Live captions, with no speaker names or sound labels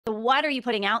What are you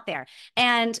putting out there?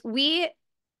 And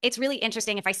it's really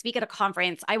interesting. If I speak at a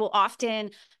conference, I will often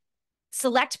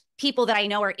select people that I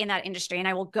know are in that industry, and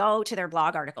I will go to their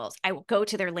blog articles. I will go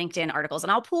to their LinkedIn articles,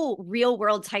 and I'll pull real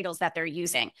world titles that they're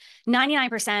using.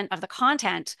 99% of the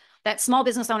content that small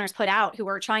business owners put out who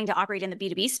are trying to operate in the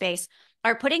B2B space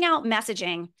are putting out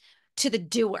messaging to the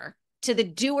doer, to the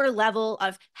doer level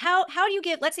of how do you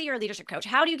give, let's say you're a leadership coach,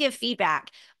 how do you give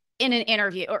feedback in an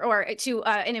interview or to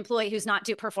an employee who's not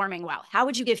performing well? How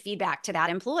would you give feedback to that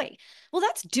employee? Well,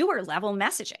 that's doer level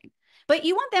messaging. But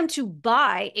you want them to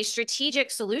buy a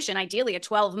strategic solution, ideally a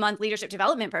 12-month leadership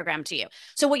development program to you.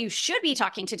 So what you should be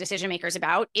talking to decision makers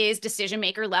about is decision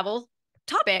maker level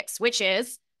topics, which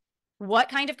is what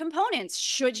kind of components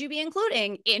should you be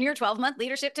including in your 12-month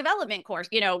leadership development course,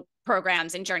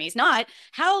 programs and journeys, not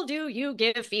how do you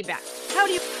give feedback? How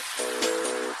do you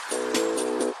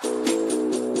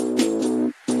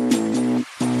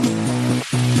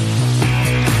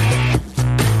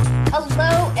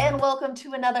Hello and welcome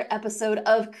to another episode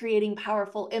of Creating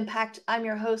Powerful Impact. I'm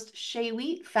your host, Shay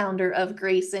Wheat, founder of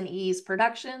Grace and Ease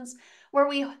Productions, where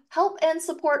we help and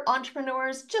support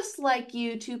entrepreneurs just like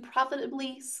you to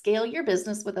profitably scale your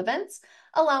business with events,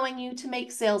 allowing you to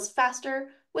make sales faster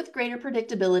with greater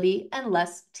predictability and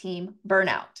less team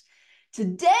burnout.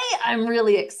 Today, I'm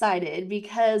really excited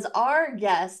because our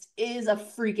guest is a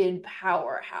freaking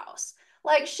powerhouse.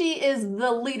 Like, she is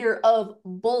the leader of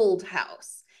Bold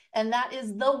House. And that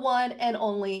is the one and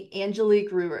only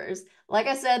Angelique Rewers. Like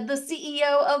I said, the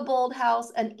CEO of Bold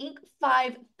House, an Inc.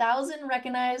 5000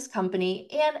 recognized company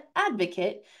and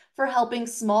advocate for helping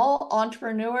small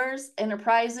entrepreneurs,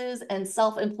 enterprises, and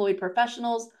self-employed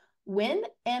professionals win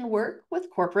and work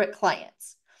with corporate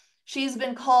clients. She's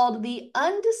been called the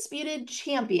undisputed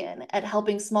champion at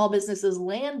helping small businesses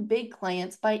land big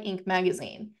clients by Inc.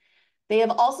 magazine. They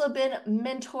have also been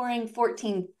mentoring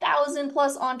 14,000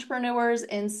 plus entrepreneurs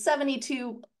in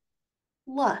 72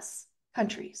 plus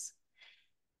countries.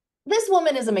 This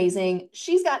woman is amazing.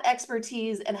 She's got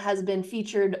expertise and has been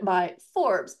featured by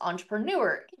Forbes,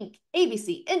 Entrepreneur, Inc.,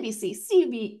 ABC, NBC,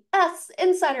 CBS,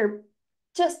 Insider,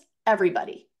 just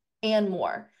everybody and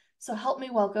more. So help me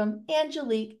welcome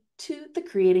Angelique to the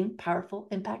Creating Powerful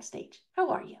Impact stage. How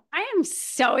are you? I am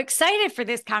so excited for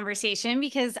this conversation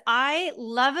because I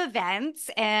love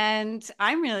events and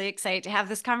I'm really excited to have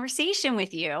this conversation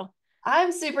with you.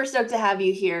 I'm super stoked to have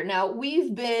you here. Now,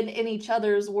 we've been in each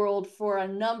other's world for a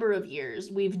number of years.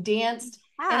 We've danced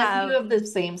in a few of the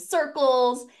same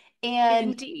circles,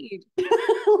 and Indeed.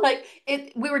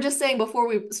 we were just saying before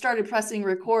we started pressing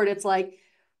record, it's like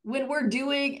when we're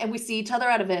doing and we see each other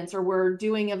at events or we're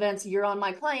doing events, you're on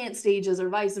my client stages or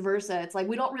vice versa. It's like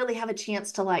we don't really have a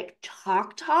chance to like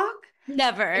talk.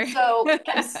 Never. And so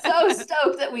I'm so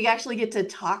stoked that we actually get to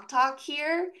talk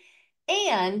here.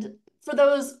 And for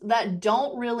those that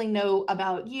don't really know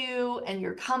about you and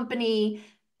your company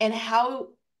and how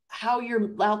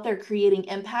you're out there creating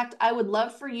impact, I would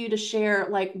love for you to share,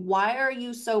 like, why are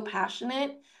you so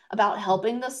passionate about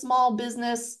helping the small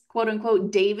business, quote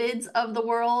unquote, Davids of the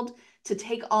world to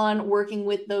take on working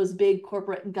with those big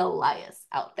corporate Goliaths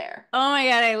out there? Oh my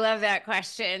God, I love that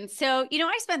question. So,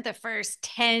 I spent the first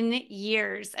 10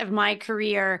 years of my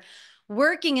career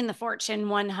working in the Fortune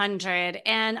 100.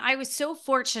 And I was so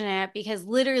fortunate because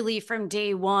literally from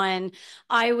day one,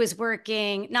 I was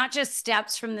working not just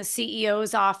steps from the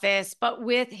CEO's office, but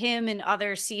with him and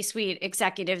other C-suite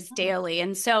executives daily.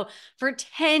 And so for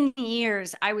 10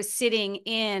 years, I was sitting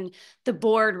in the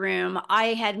boardroom.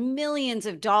 I had millions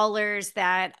of dollars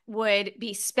that would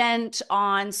be spent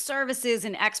on services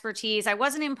and expertise. I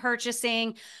wasn't in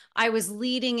purchasing. I was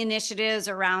leading initiatives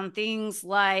around things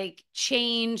like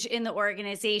change in the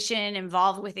organization,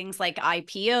 involved with things like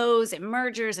IPOs and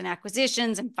mergers and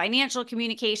acquisitions and financial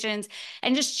communications,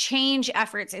 and just change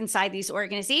efforts inside these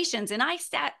organizations. And I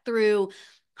sat through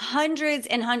hundreds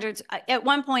and hundreds. At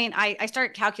one point, I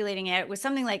started calculating it. It was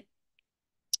something like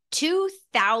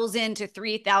 2,000 to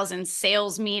 3,000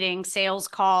 sales meetings, sales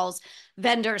calls,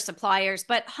 vendor suppliers,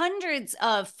 but hundreds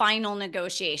of final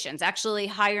negotiations, actually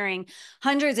hiring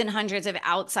hundreds and hundreds of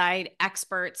outside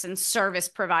experts and service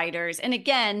providers. And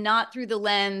again, not through the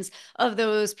lens of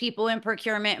those people in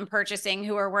procurement and purchasing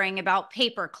who are worrying about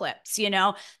paper clips.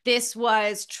 This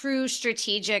was true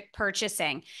strategic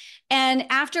purchasing. And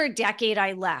after a decade,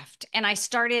 I left and I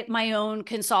started my own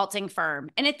consulting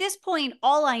firm. And at this point,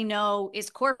 all I know is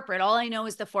corporate. All I know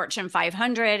is the Fortune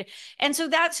 500. And so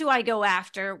that's who I go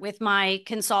after with my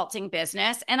consulting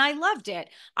business. And I loved it.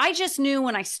 I just knew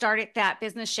when I started that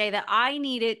business, Shay, that I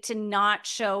needed to not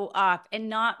show up and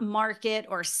not market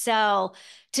or sell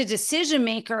to decision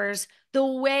makers the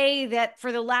way that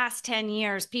for the last 10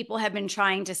 years people have been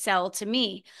trying to sell to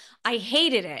me. I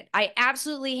hated it. I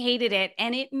absolutely hated it.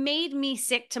 And it made me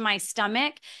sick to my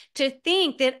stomach to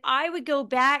think that I would go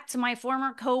back to my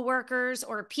former coworkers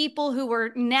or people who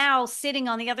were now sitting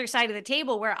on the other side of the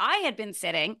table where I had been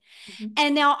sitting. Mhm.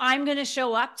 And now I'm going to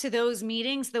show up to those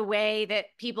meetings the way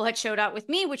that people had showed up with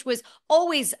me, which was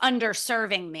always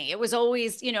underserving me. It was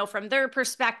always, from their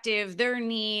perspective, their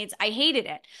needs. I hated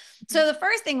it. So the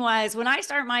first thing was when I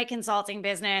start my consulting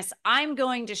business, I'm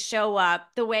going to show up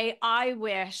the way I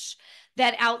wish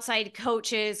that outside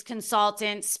coaches,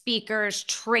 consultants, speakers,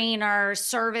 trainers,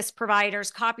 service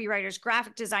providers, copywriters,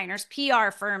 graphic designers,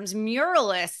 PR firms,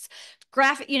 muralists,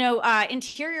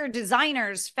 interior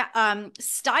designers,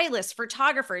 stylists,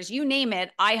 photographers, you name it,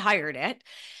 I hired it.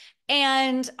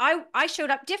 And I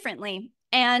showed up differently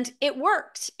and it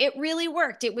worked. It really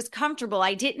worked. It was comfortable.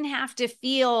 I didn't have to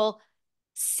feel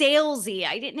salesy.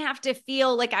 I didn't have to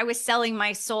feel like I was selling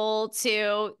my soul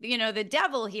to, the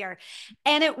devil here.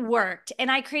 And it worked. And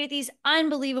I created these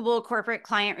unbelievable corporate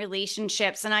client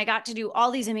relationships and I got to do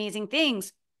all these amazing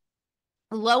things.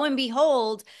 Lo and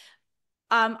behold,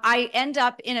 I end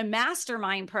up in a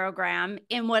mastermind program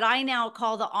in what I now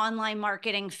call the online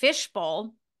marketing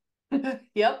fishbowl.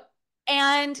 Yep.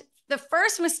 And the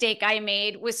first mistake I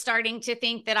made was starting to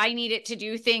think that I needed to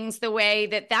do things the way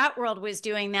that that world was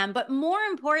doing them. But more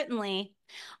importantly,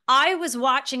 I was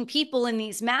watching people in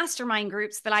these mastermind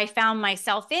groups that I found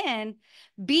myself in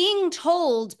being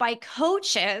told by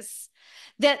coaches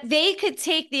that they could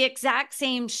take the exact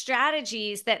same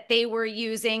strategies that they were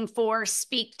using for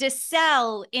speak to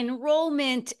sell,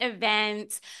 enrollment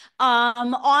events,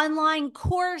 online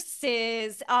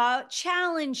courses,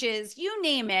 challenges, you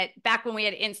name it, back when we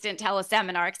had instant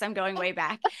teleseminar, because I'm going way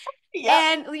back. Yep.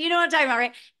 And you know what I'm talking about,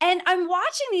 right? And I'm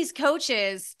watching these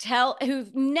coaches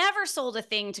who've never sold a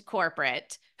thing to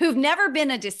corporate, who've never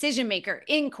been a decision maker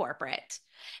in corporate.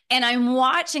 And I'm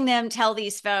watching them tell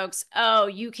these folks, oh,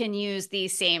 you can use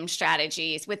these same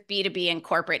strategies with B2B and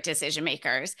corporate decision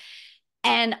makers.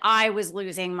 And I was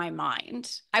losing my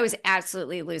mind. I was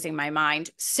absolutely losing my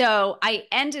mind. So I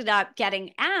ended up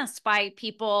getting asked by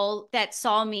people that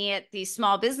saw me at these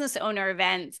small business owner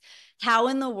events, how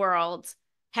in the world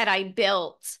had I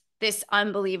built this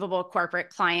unbelievable corporate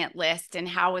client list and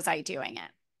how was I doing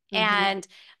it? Mm-hmm.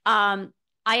 And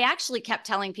I actually kept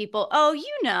telling people, oh,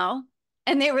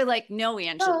 and they were like, no, No,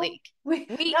 Angelique. no,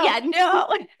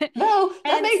 No. no, that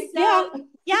And makes, yeah. so,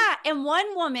 yeah. And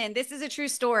one woman, this is a true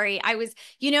story. I was,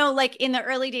 like in the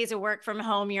early days of work from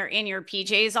home, you're in your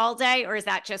PJs all day, or is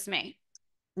that just me?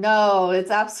 No,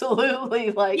 it's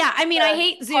absolutely like Yeah. I mean, I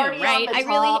hate Zoom, party on right? the I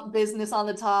really, top, business on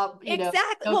the top, exactly.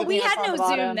 yoga Well, we pants had on no the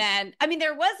Zoom bottom. then. I mean,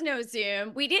 there was no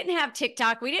Zoom. We didn't have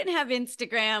TikTok. We didn't have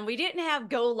Instagram. We didn't have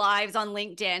go lives on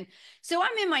LinkedIn. So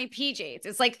I'm in my PJs.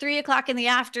 It's like 3 o'clock in the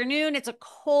afternoon. It's a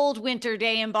cold winter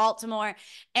day in Baltimore.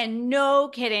 And no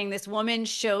kidding, this woman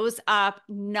shows up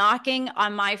knocking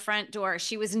on my front door.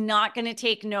 She was not going to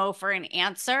take no for an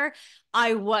answer.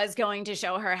 I was going to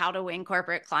show her how to win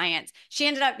corporate clients. She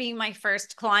ended up being my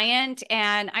first client.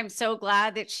 And I'm so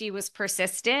glad that she was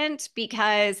persistent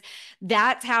because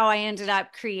that's how I ended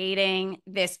up creating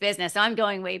this business. I'm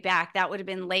going way back. That would have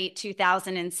been late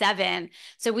 2007.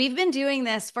 So we've been doing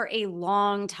this for a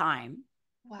long time,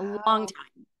 a long Wow.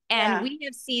 time. And Yeah. we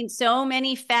have seen so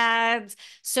many fads,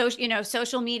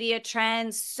 social media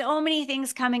trends, so many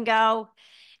things come and go.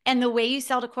 And the way you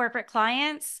sell to corporate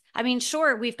clients, I mean,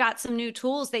 sure, we've got some new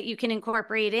tools that you can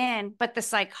incorporate in, but the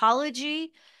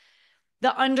psychology,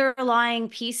 the underlying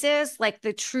pieces, like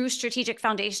the true strategic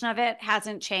foundation of it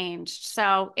hasn't changed.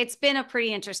 So it's been a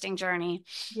pretty interesting journey.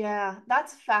 Yeah,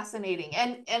 that's fascinating.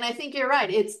 And I think you're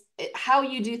right. How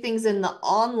you do things in the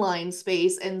online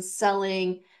space and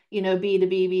selling,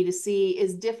 B2B, B2C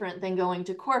is different than going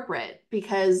to corporate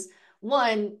because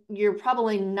one, you're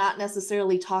probably not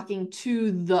necessarily talking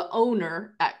to the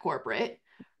owner at corporate,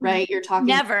 right? You're talking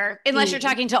to Never, unless the you're team.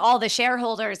 talking to all the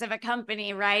shareholders of a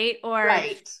company, right? Or,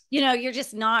 Right. you're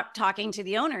just not talking to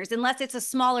the owners unless it's a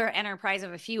smaller enterprise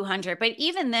of a few hundred. But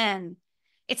even then,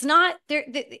 it's not there.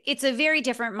 It's a very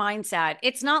different mindset.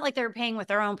 It's not like they're paying with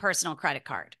their own personal credit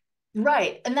card.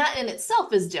 Right. And that in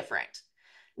itself is different.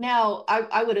 Now,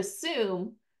 I would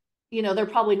assume, they're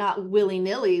probably not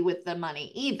willy-nilly with the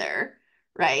money either,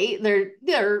 right?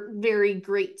 They're very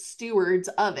great stewards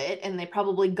of it, and they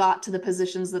probably got to the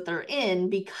positions that they're in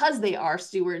because they are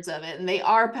stewards of it and they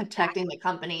are protecting the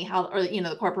company how or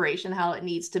the corporation how it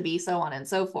needs to be, so on and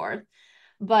so forth.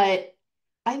 But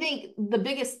I think the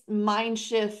biggest mind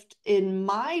shift in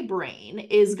my brain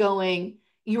is going,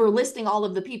 you're listing all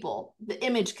of the people, the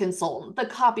image consultant, the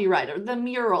copywriter, the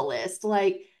muralist.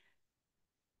 Like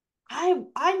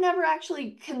I never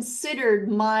actually considered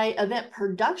my event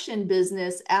production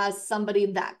business as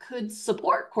somebody that could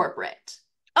support corporate.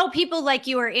 Oh, people like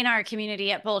you are in our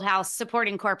community at Bold House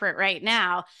supporting corporate right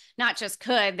now. Not just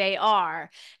could, they are.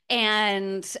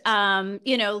 And,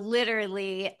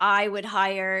 literally, I would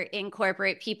hire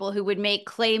incorporate people who would make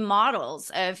clay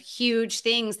models of huge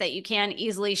things that you can't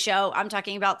easily show. I'm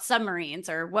talking about submarines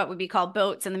or what would be called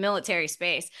boats in the military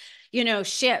space.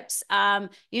 Ships,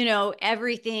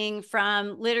 everything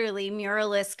from literally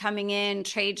muralists coming in,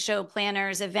 trade show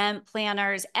planners, event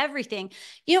planners, everything.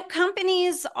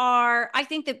 Companies I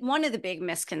think that one of the big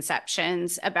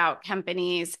misconceptions about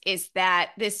companies is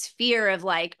that this fear of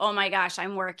like, oh my gosh,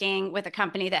 I'm working with a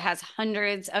company that has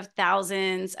hundreds of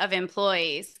thousands of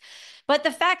employees. But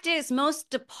the fact is, most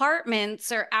departments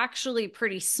are actually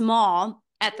pretty small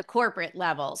at the corporate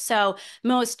level. So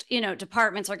most,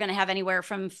 departments are going to have anywhere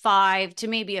from 5 to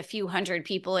maybe a few hundred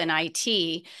people in IT.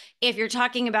 If you're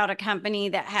talking about a company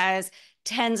that has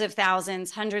tens of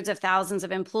thousands, hundreds of thousands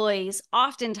of employees,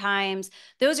 oftentimes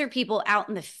those are people out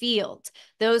in the field.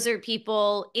 Those are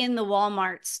people in the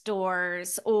Walmart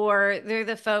stores, or they're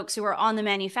the folks who are on the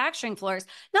manufacturing floors.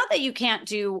 Not that you can't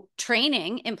do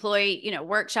training, employee,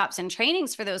 workshops and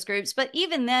trainings for those groups, but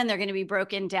even then they're going to be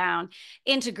broken down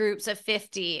into groups of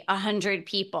 50, 100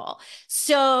 people.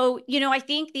 So, I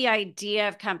think the idea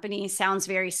of companies sounds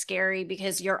very scary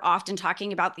because you're often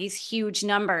talking about these huge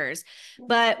numbers.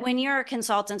 But when you're a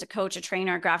consultant, a coach, a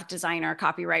trainer, a graphic designer, a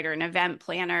copywriter, an event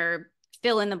planner,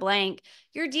 fill in the blank,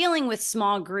 you're dealing with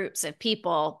small groups of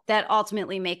people that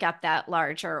ultimately make up that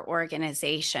larger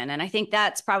organization. And I think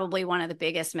that's probably one of the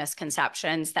biggest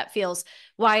misconceptions that feels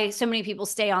why so many people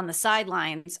stay on the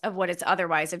sidelines of what is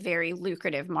otherwise a very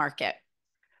lucrative market.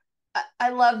 I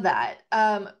love that.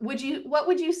 What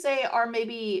would you say are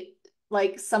maybe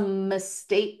like some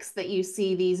mistakes that you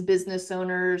see these business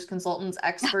owners, consultants,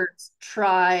 experts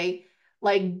try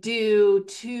like do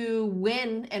to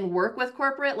win and work with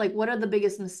corporate? Like what are the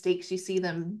biggest mistakes you see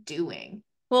them doing?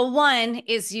 Well, one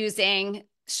is using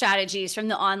strategies from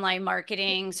the online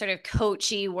marketing sort of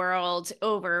coachy world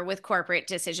over with corporate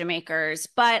decision makers.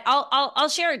 But I'll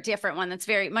share a different one that's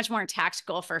very much more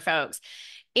tactical for folks.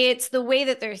 It's the way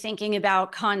that they're thinking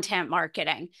about content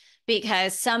marketing,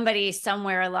 because somebody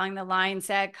somewhere along the line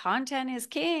said content is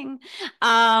king.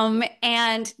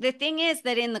 And the thing is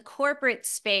that in the corporate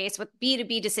space with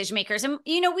B2B decision makers, and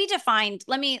we defined,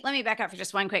 let me back up for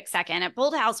just one quick second. At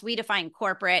Bold House, we define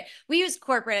corporate. We use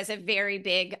corporate as a very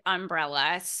big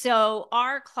umbrella. So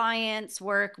our clients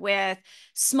work with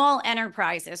small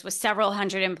enterprises with several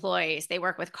hundred employees. They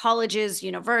work with colleges,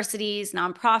 universities,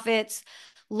 nonprofits,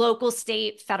 local,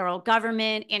 state, federal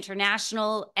government,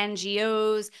 international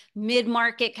NGOs,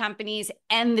 mid-market companies,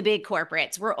 and the big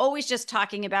corporates. We're always just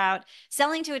talking about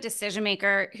selling to a decision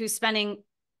maker who's spending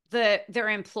their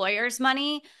employer's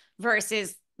money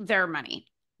versus their money.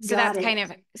 So Got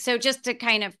that's it. so just to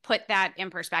kind of put that in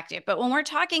perspective. But when we're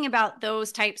talking about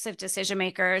those types of decision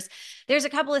makers, there's a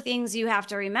couple of things you have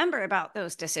to remember about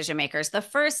those decision makers. The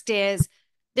first is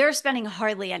they're spending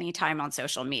hardly any time on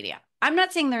social media. I'm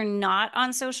not saying they're not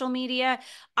on social media.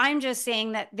 I'm just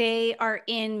saying that they are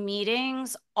in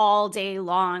meetings all day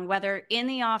long, whether in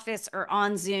the office or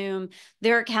on Zoom.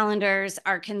 Their calendars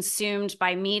are consumed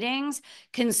by meetings,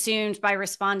 consumed by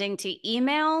responding to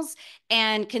emails,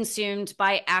 and consumed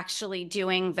by actually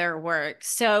doing their work.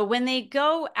 So when they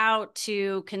go out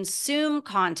to consume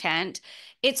content,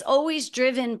 it's always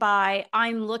driven by,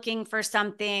 I'm looking for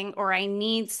something or I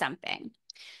need something.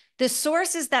 The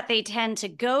sources that they tend to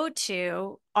go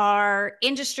to are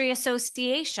industry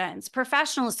associations,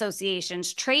 professional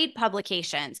associations, trade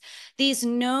publications, these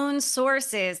known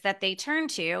sources that they turn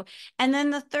to. And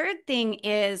then the third thing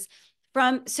is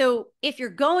so if you're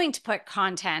going to put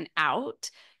content out,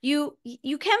 you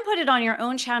can put it on your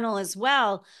own channel as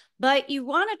well, but you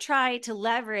want to try to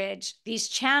leverage these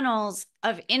channels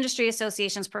of industry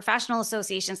associations, professional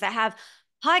associations that have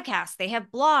podcasts, they have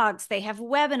blogs, they have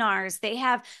webinars, they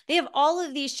have all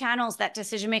of these channels that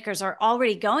decision makers are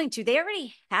already going to. They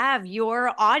already have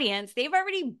your audience. They've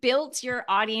already built your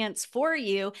audience for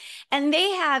you, and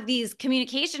they have these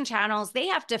communication channels they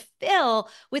have to fill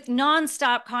with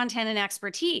nonstop content and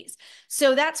expertise.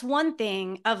 So that's one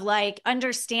thing of like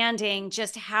understanding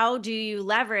just how do you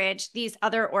leverage these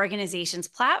other organizations'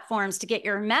 platforms to get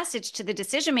your message to the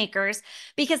decision makers,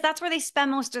 because that's where they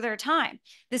spend most of their time.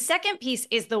 The second piece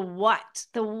is the what.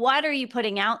 The what are you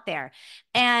putting out there?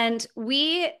 And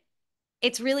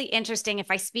it's really interesting.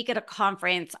 If I speak at a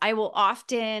conference, I will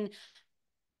often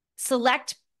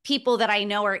select people that I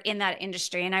know are in that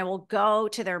industry and I will go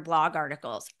to their blog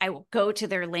articles. I will go to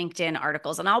their LinkedIn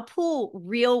articles and I'll pull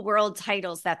real world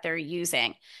titles that they're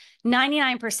using.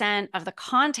 99% of the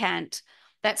content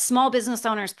that small business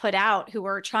owners put out who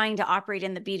are trying to operate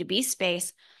in the B2B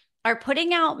space are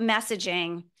putting out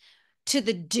messaging to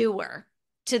the doer,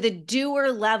 to the doer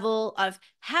level of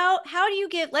how do you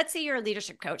give, let's say you're a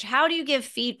leadership coach, how do you give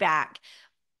feedback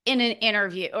in an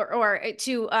interview or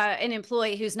to an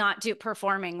employee who's not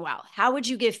performing well? How would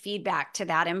you give feedback to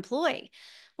that employee?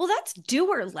 Well, that's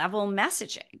doer level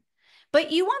messaging.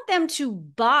 But you want them to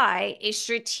buy a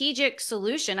strategic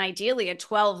solution, ideally a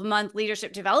 12-month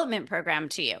leadership development program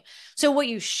to you. So what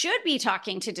you should be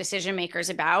talking to decision makers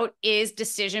about is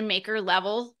decision maker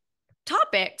level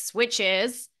topics, which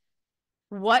is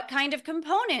what kind of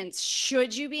components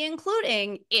should you be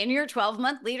including in your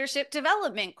 12-month leadership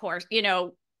development course,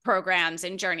 programs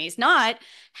and journeys, not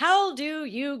how do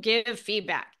you give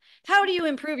feedback? How do you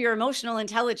improve your emotional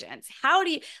intelligence? How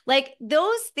do you, like,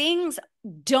 those things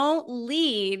don't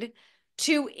lead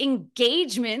to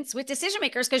engagements with decision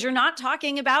makers because you're not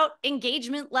talking about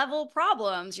engagement level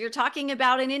problems. You're talking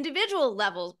about an individual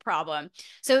level problem.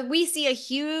 So we see a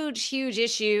huge, huge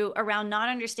issue around not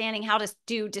understanding how to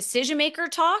do decision maker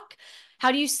talk.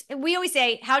 We always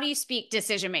say, how do you speak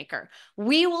decision maker?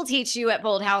 We will teach you at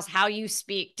Bold House how you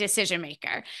speak decision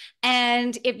maker.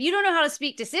 And if you don't know how to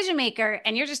speak decision maker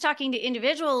and you're just talking to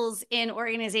individuals in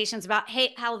organizations about,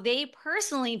 hey, how they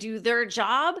personally do their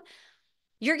job,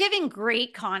 you're giving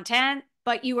great content,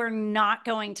 but you are not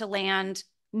going to land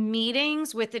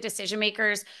meetings with the decision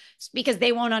makers because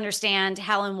they won't understand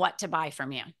how and what to buy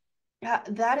from you. Yeah,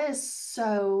 that is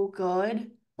so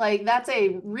good. Like that's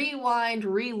a rewind,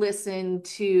 re-listen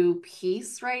to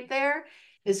piece right there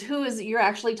is who is you're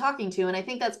actually talking to. And I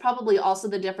think that's probably also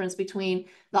the difference between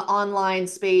the online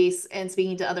space and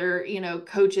speaking to other,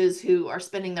 coaches who are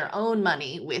spending their own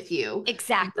money with you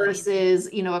Exactly. versus,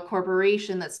 a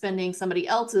corporation that's spending somebody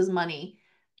else's money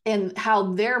and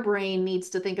how their brain needs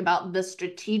to think about the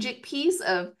strategic piece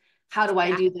of how do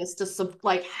I do this to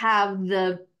like have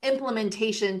the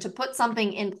implementation to put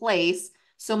something in place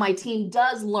so my team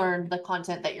does learn the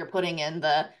content that you're putting in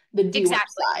the doer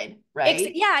Exactly. side,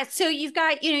 right? Yeah. So you've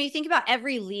got, you think about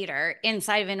every leader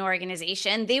inside of an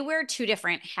organization, they wear two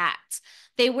different hats.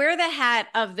 They wear the hat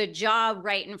of the job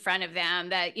right in front of them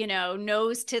that,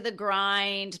 nose to the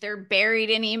grind. They're buried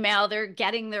in email. They're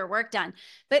getting their work done.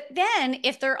 But then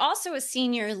if they're also a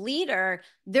senior leader,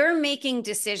 they're making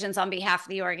decisions on behalf of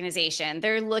the organization.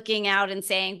 They're looking out and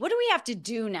saying, what do we have to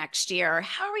do next year?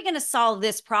 How are we going to solve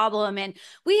this problem? And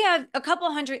we have a couple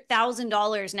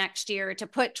 $100,000 next year to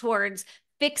put towards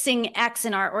fixing X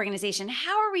in our organization.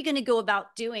 How are we going to go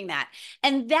about doing that?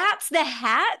 And that's the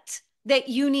hat that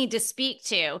you need to speak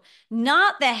to,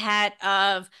 not the hat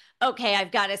of, okay,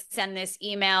 I've got to send this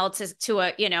email to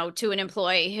an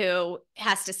employee who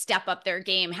has to step up their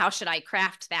game. How should I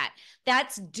craft that?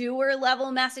 That's doer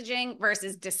level messaging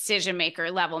versus decision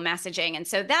maker level messaging. And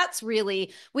so that's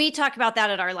really, we talk about that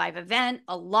at our live event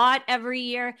a lot every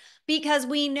year because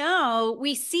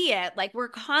we see it, like we're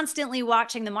constantly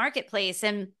watching the marketplace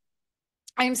and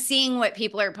I'm seeing what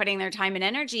people are putting their time and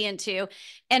energy into.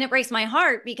 And it breaks my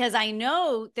heart because I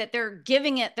know that they're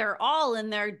giving it their all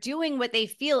and they're doing what they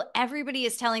feel everybody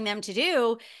is telling them to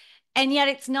do. And yet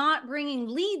it's not bringing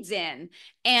leads in.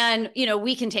 And,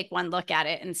 we can take one look at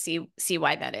it and see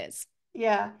why that is.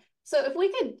 Yeah. So if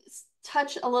we could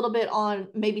touch a little bit on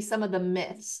maybe some of the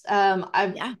myths.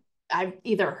 Yeah. I've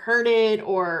either heard it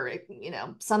or,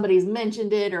 somebody's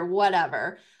mentioned it or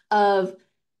whatever of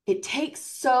it takes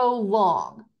so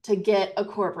long to get a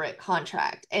corporate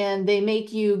contract and they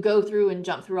make you go through and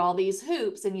jump through all these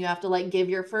hoops and you have to like give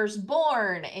your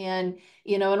firstborn and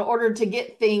in order to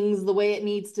get things the way it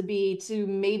needs to be to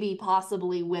maybe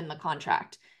possibly win the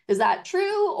contract. Is that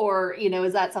true or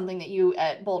is that something that you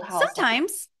at Bold House help?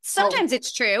 Sometimes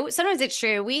it's true. Sometimes it's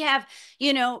true. We have,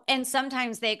 and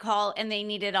sometimes they call and they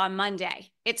need it on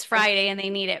Monday. It's Friday and they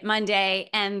need it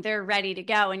Monday and they're ready to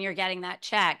go and you're getting that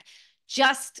check.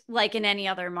 Just like in any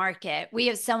other market, we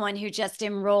have someone who just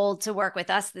enrolled to work with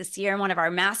us this year in one of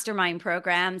our mastermind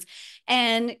programs.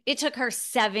 And it took her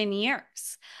 7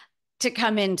 years to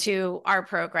come into our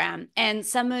program. And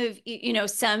some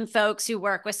folks who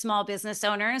work with small business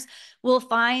owners will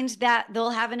find that they'll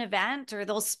have an event or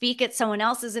they'll speak at someone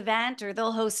else's event or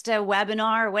they'll host a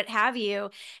webinar or what have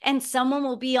you. And someone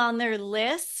will be on their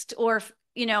list or,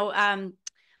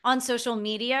 on social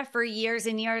media for years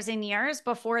and years and years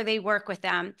before they work with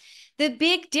them. The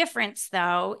big difference,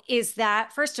 though, is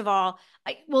that, first of all,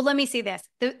 well, let me say this.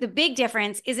 The big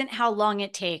difference isn't how long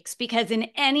it takes, because in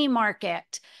any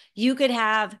market, you could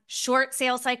have short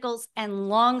sales cycles and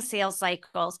long sales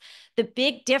cycles. The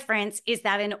big difference is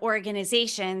that in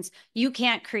organizations, you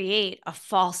can't create a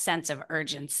false sense of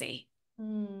urgency.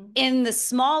 In the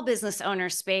small business owner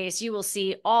space, you will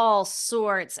see all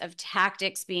sorts of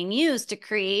tactics being used to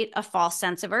create a false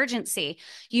sense of urgency.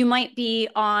 You might be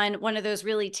on one of those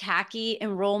really tacky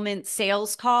enrollment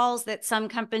sales calls that some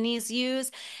companies use.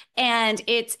 And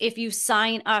it's, if you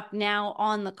sign up now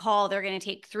on the call, they're going to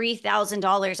take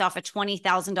 $3,000 off a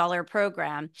 $20,000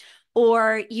 program.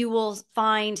 Or you will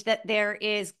find that there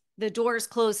is the doors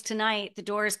closed tonight, the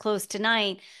doors closed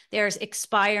tonight. There's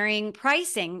expiring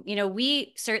pricing.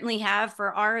 We certainly have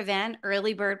for our event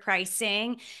early bird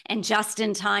pricing and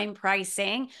just-in-time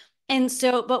pricing. And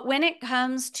so, but when it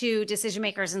comes to decision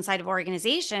makers inside of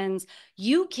organizations,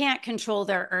 you can't control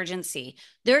their urgency.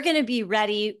 They're going to be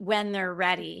ready when they're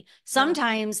ready.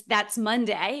 Sometimes that's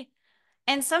Monday.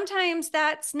 And sometimes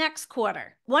that's next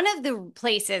quarter. One of the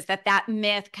places that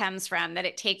myth comes from, that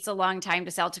it takes a long time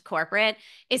to sell to corporate,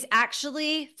 is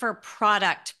actually for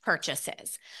product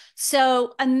purchases.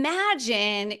 So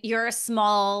imagine you're a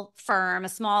small firm, a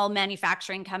small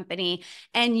manufacturing company,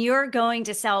 and you're going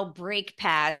to sell brake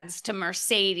pads to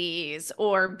Mercedes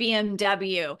or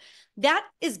BMW. That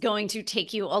is going to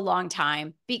take you a long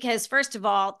time, because first of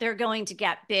all, they're going to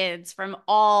get bids from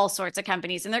all sorts of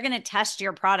companies, and they're going to test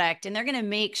your product, and they're going to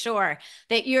make sure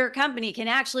that your company can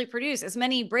actually produce as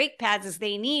many brake pads as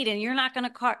they need, and you're not going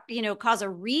to cause a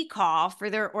recall for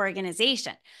their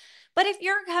organization. But if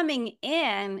you're coming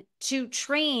in to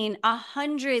train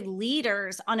 100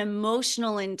 leaders on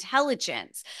emotional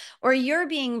intelligence, or you're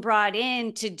being brought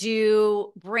in to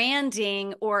do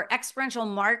branding or experiential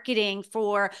marketing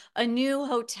for a new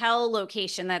hotel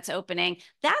location that's opening,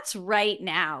 that's right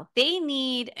now. They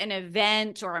need an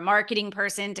event or a marketing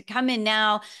person to come in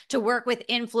now to work with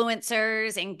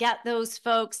influencers and get those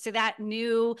folks to that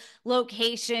new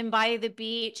location by the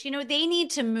beach. They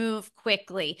need to move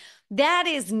quickly. That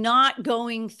is not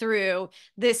going through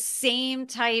the same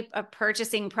type of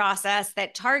purchasing process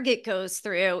that Target goes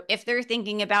through if they're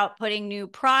thinking about putting new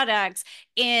products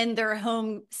in their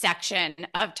home section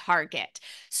of Target.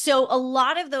 So a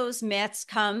lot of those myths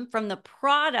come from the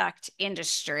product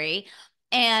industry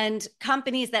and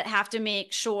companies that have to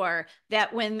make sure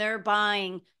that when they're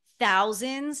buying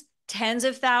thousands, tens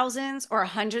of thousands, or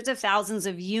hundreds of thousands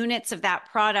of units of that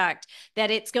product,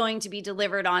 that it's going to be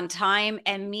delivered on time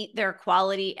and meet their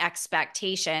quality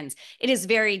expectations. It is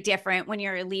very different when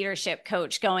you're a leadership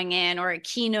coach going in or a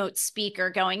keynote speaker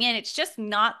going in. It's just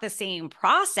not the same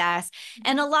process.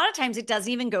 And a lot of times it doesn't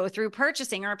even go through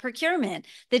purchasing or procurement.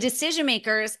 The decision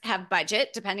makers have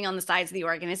budget, depending on the size of the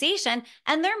organization,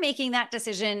 and they're making that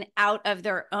decision out of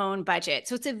their own budget.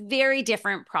 So it's a very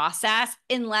different process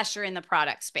unless you're in the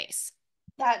product space.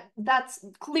 That's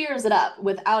clears it up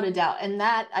without a doubt. And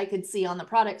that I could see on the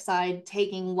product side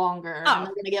taking longer. Oh, and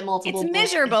they're going to get multiple. It's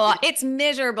miserable. It's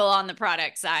miserable on the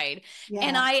product side. Yeah.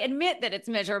 And I admit that it's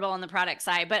miserable on the product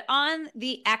side, but on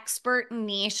the expert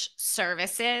niche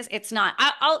services, it's not.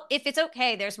 If it's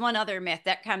okay, there's one other myth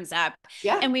that comes up.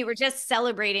 Yeah. And we were just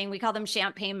celebrating, we call them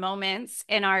champagne moments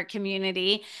in our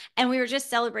community. And we were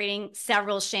just celebrating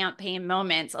several champagne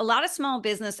moments. A lot of small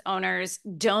business owners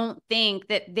don't think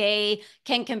that they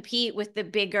can compete with the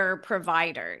bigger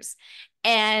providers.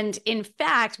 And in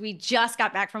fact, we just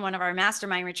got back from one of our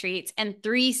mastermind retreats, and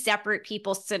 3 separate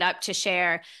people stood up to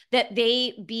share that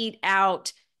they beat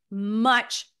out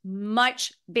much,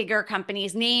 much bigger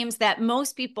companies, names that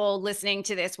most people listening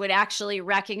to this would actually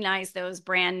recognize those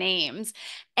brand names.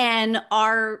 And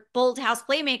our Bold House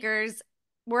Playmakers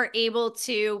were able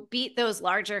to beat those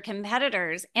larger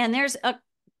competitors. And there's a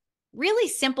really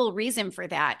simple reason for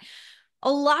that.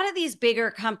 A lot of these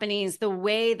bigger companies, the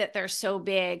way that they're so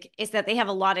big is that they have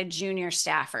a lot of junior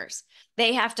staffers.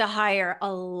 They have to hire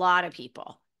a lot of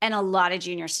people and a lot of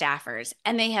junior staffers,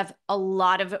 and they have a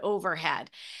lot of overhead.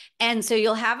 And so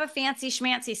you'll have a fancy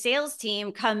schmancy sales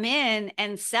team come in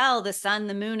and sell the sun,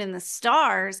 the moon, and the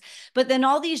stars, but then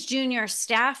all these junior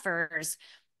staffers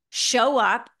show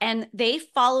up and they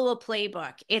follow a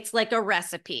playbook. It's like a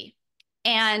recipe.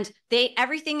 And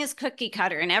everything is cookie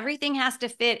cutter, and everything has to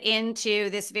fit into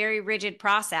this very rigid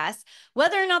process,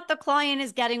 whether or not the client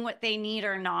is getting what they need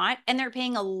or not. And they're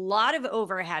paying a lot of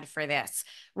overhead for this,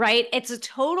 right? It's a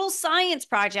total science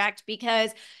project because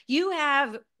you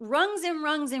have rungs and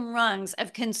rungs and rungs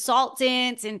of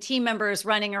consultants and team members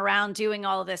running around doing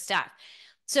all of this stuff.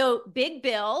 So Big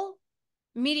Bill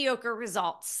mediocre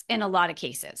results in a lot of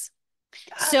cases.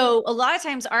 Got it. So a lot of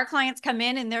times our clients come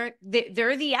in and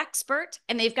they're the expert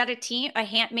and they've got a team,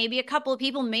 maybe a couple of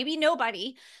people, maybe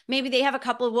nobody. Maybe they have a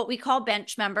couple of what we call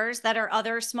bench members that are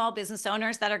other small business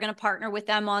owners that are going to partner with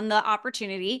them on the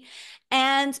opportunity.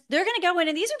 And they're going to go in,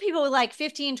 and these are people with like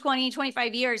 15, 20,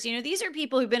 25 years. These are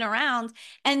people who've been around,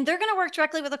 and they're going to work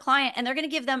directly with a client, and they're going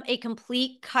to give them a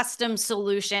complete custom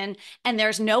solution. And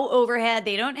there's no overhead.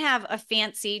 They don't have a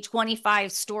fancy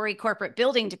 25-story corporate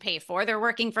building to pay for. They're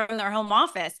working from their home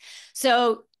office.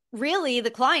 So really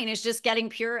the client is just getting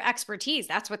pure expertise.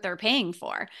 That's what they're paying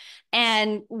for.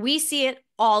 And we see it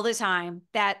all the time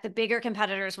that the bigger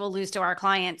competitors will lose to our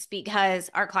clients because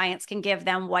our clients can give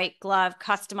them white glove,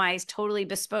 customized, totally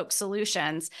bespoke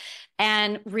solutions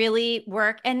and really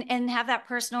work and have that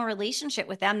personal relationship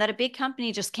with them that a big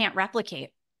company just can't replicate.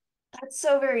 That's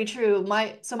so very true.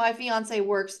 My fiance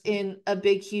works in a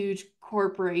big, huge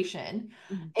corporation.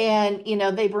 Mhm.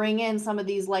 And they bring in some of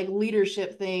these like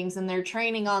leadership things and they're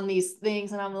training on these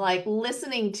things. And I'm like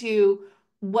listening to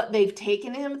what they've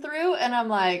taken him through. And I'm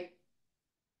like,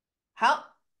 how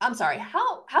I'm sorry,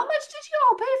 how much did you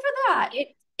all pay for that?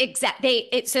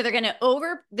 So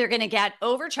they're going to get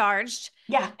overcharged.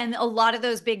 Yeah, And a lot of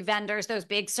those big vendors, those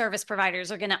big service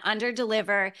providers are going to under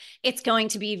deliver. It's going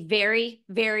to be very,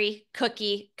 very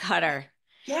cookie cutter.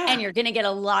 And yeah, you're going to get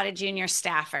a lot of junior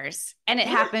staffers, and it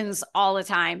yeah. happens all the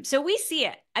time. So we see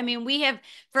it. I mean, we've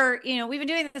been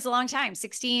doing this a long time,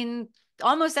 16,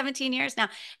 almost 17 years now.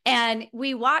 And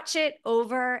we watch it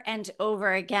over and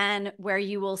over again, where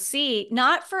you will see,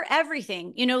 not for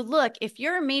everything, look, if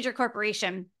you're a major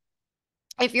corporation,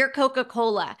 if you're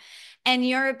Coca-Cola and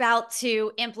you're about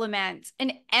to implement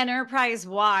an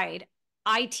enterprise-wide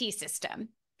IT system,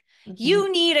 Mhm.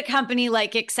 you need a company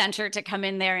like Accenture to come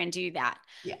in there and do that.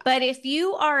 Yeah. But if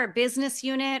you are a business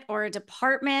unit or a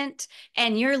department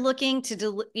and you're looking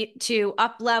to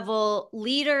up level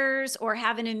leaders or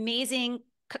have an amazing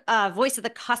voice of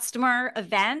the customer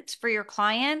event for your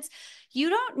clients, you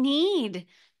don't need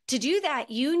to do that.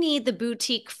 You need the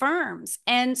boutique firms.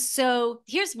 And so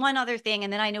here's one other thing,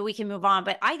 and then I know we can move on,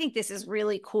 but I think this is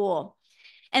really cool.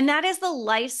 And that is the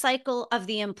life cycle of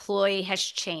the employee has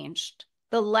changed.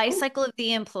 The life Oh, cycle of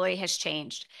the employee has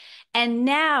changed. And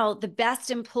now the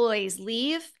best employees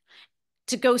leave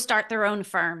to go start their own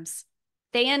firms.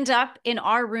 They end up in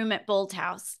our room at Bold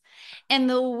House. And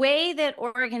the way that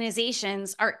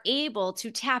organizations are able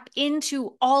to tap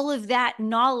into all of that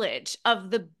knowledge of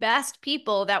the best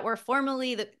people that were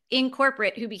formerly in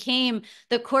corporate who became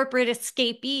the corporate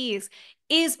escapees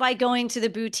is by going to the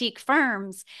boutique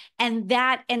firms. And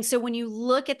so when you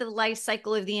look at the life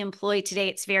cycle of the employee today,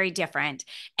 it's very different.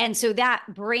 And so that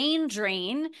brain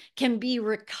drain can be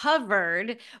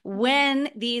recovered when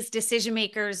these decision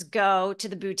makers go to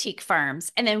the boutique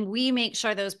firms. And then we make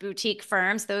sure those boutique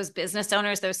firms, those business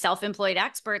owners, those self-employed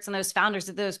experts, and those founders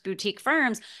of those boutique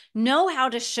firms know how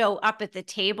to show up at the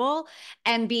table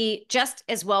and be just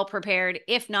as well prepared,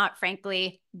 if not,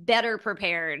 frankly, better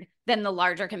prepared than the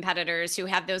larger competitors who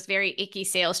have those very icky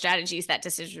sales strategies that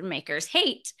decision makers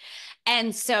hate.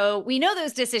 And so we know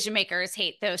those decision makers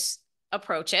hate those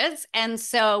approaches. And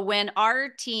so when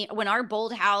our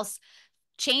Bold House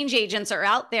change agents are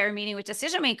out there meeting with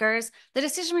decision makers, the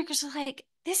decision makers are like,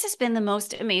 this has been the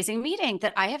most amazing meeting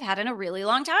that I have had in a really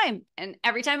long time. And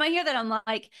every time I hear that, I'm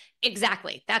like,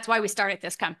 exactly. That's why we started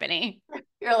this company.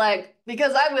 you're like,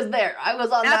 because I was there. I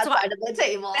was on That's that why. side of the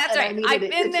table That's and I right. needed I've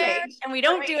it to been there change and we for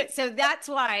don't do me. it. So that's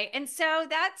why. And so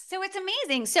it's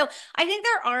amazing. So I think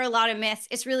there are a lot of myths.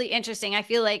 It's really interesting. I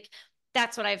feel like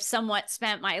that's what I've somewhat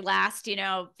spent my last,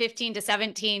 15 to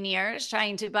 17 years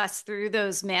trying to bust through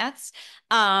those myths.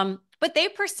 But they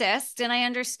persist and I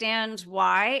understand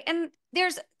why. And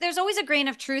there's always a grain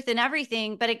of truth in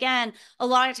everything. But again, a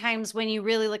lot of times when you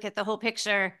really look at the whole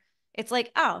picture, it's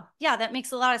like, oh, yeah, that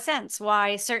makes a lot of sense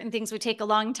why certain things would take a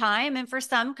long time. And for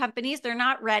some companies, they're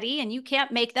not ready and you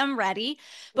can't make them ready.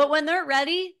 Yeah. But when they're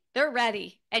ready, they're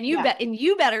ready. And Yeah.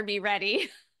 you better be ready.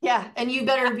 Yeah, and you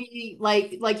better be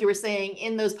like you were saying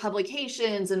in those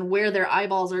publications and where their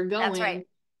eyeballs are That's right. going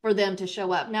for them to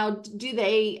show up. Now, do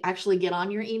they actually get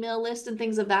on your email list and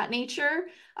things of that nature?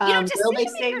 Will they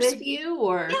Decision stay makers. with you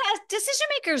or? Yeah, decision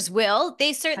makers will.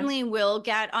 They certainly will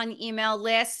get on email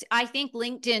lists. I think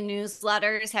LinkedIn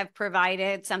newsletters have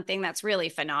provided something that's really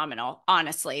phenomenal.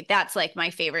 Honestly, that's like my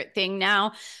favorite thing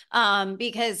now,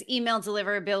 because email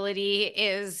deliverability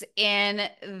is in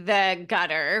the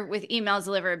gutter with email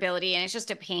deliverability, and it's just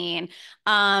a pain.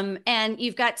 And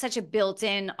you've got such a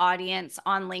built-in audience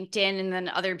on LinkedIn, and then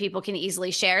other people can easily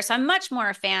share. So I'm much more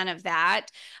a fan of that.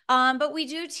 But we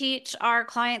do teach our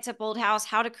clients clients at Bold House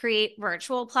how to create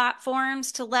virtual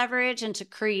platforms to leverage and to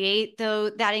create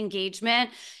that engagement.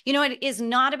 It is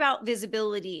not about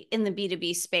visibility in the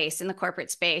B2B space, in the corporate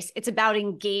space. It's about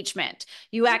engagement.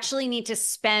 You actually need to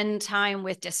spend time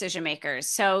with decision makers.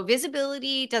 So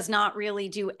visibility does not really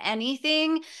do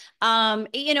anything.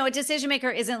 A decision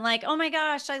maker isn't like, oh my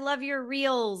gosh, I love your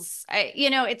reels.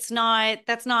 That's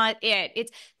not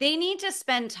it. They need to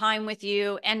spend time with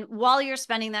you. And while you're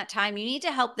spending that time, you need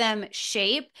to help them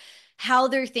shape how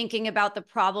they're thinking about the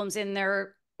problems in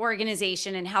their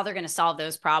organization and how they're going to solve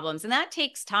those problems. And that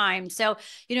takes time. So,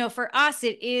 for us,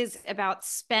 it is about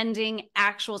spending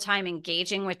actual time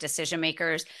engaging with decision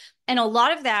makers. And a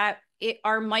lot of that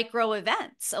are micro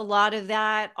events. A lot of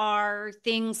that are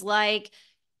things like,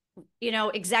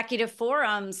 executive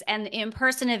forums and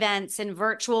in-person events and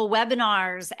virtual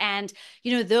webinars and,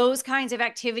 those kinds of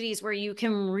activities where you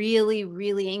can really,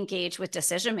 really engage with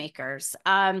decision makers.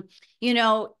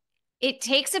 It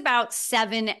takes about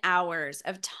 7 hours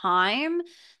of time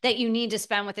that you need to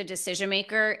spend with a decision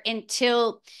maker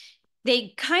until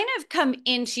they kind of come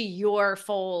into your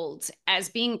fold as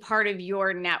being part of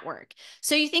your network.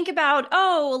 So you think about,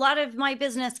 oh, a lot of my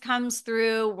business comes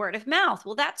through word of mouth.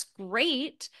 Well, that's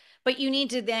great. But you need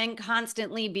to then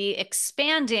constantly be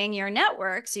expanding your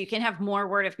network so you can have more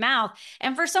word of mouth.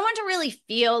 And for someone to really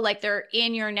feel like they're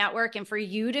in your network and for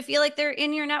you to feel like they're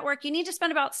in your network, you need to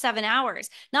spend about 7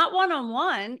 hours, not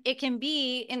one-on-one. It can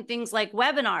be in things like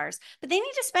webinars, but they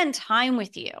need to spend time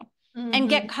with you and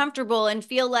get comfortable and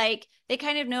feel like they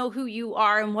kind of know who you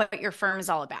are and what your firm is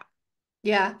all about.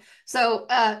 Yeah. So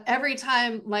every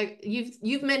time, like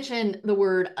you've mentioned the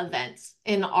word events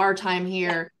in our time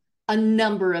here a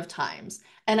number of times.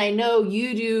 And I know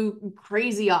you do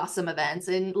crazy awesome events.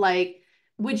 And like,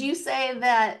 would you say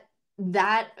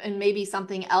that and maybe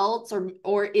something else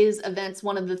or is events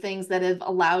one of the things that have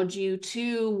allowed you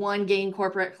to, one, gain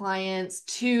corporate clients,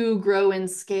 two, grow and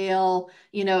scale?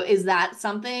 Is that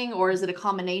something, or is it a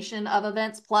combination of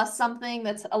events plus something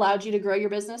that's allowed you to grow your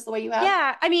business the way you have?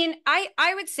 Yeah, I mean,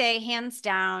 I would say hands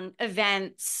down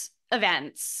events.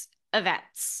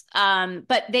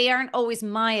 But they aren't always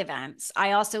my events.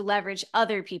 I also leverage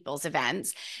other people's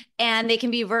events, and they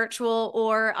can be virtual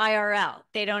or IRL.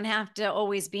 They don't have to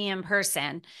always be in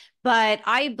person. But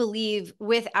I believe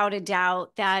without a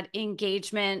doubt that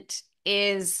engagement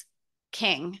is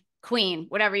king, queen,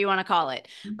 whatever you want to call it.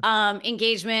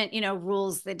 Engagement,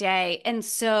 rules the day. And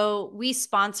so we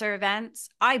sponsor events.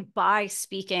 I buy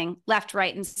speaking left,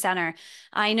 right, and center.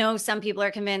 I know some people are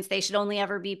convinced they should only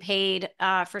ever be paid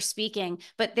for speaking,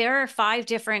 but there are 5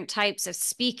 different types of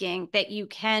speaking that you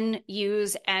can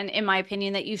use, and in my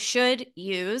opinion, that you should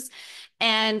use.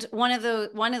 And one of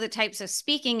the types of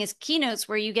speaking is keynotes,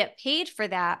 where you get paid for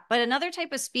that. But another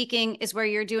type of speaking is where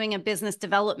you're doing a business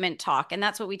development talk. And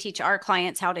that's what we teach our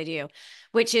clients how to do,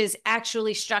 which is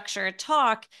actually structure a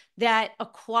talk that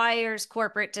acquires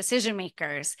corporate decision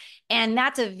makers. And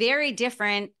that's a very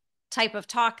different type of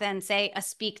talk than, say, a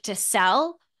speak to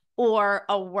sell or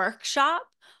a workshop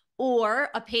or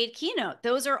a paid keynote.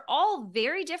 Those are all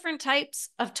very different types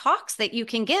of talks that you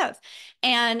can give.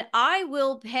 And I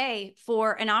will pay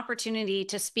for an opportunity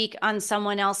to speak on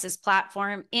someone else's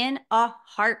platform in a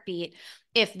heartbeat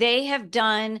if they have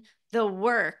done the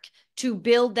work to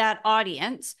build that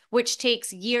audience, which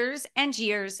takes years and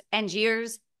years and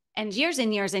years and years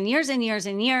and years and years and years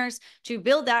and years to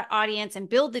build that audience and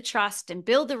build the trust and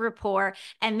build the rapport,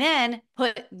 and then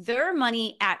put their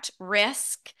money at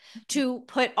risk to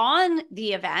put on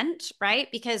the event, right?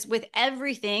 Because with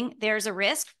everything, there's a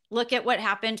risk. Look at what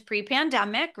happened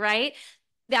pre-pandemic, right?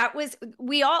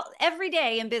 Every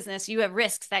day in business, you have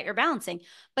risks that you're balancing.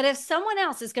 But if someone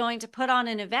else is going to put on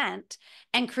an event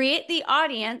and create the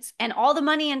audience and all the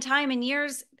money and time and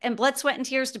years and blood, sweat, and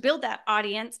tears to build that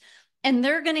audience, and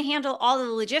they're going to handle all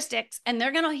the logistics and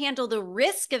they're going to handle the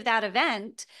risk of that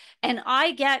event, and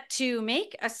I get to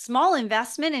make a small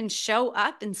investment and show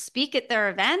up and speak at their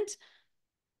event,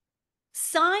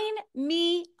 sign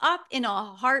me up in a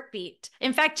heartbeat.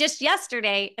 In fact, just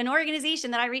yesterday, an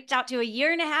organization that I reached out to a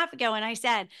year and a half ago, and I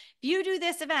said, if you do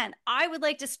this event, I would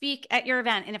like to speak at your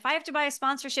event. And if I have to buy a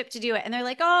sponsorship to do it, and they're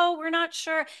like, oh, we're not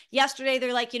sure. Yesterday,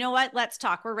 they're like, you know what? Let's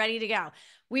talk. We're ready to go.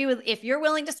 If you're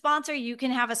willing to sponsor, you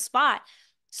can have a spot.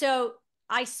 So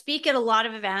I speak at a lot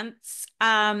of events.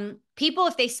 People,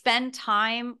 if they spend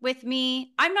time with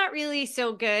me, I'm not really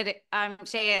so good,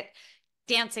 Shay, at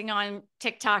dancing on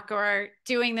TikTok or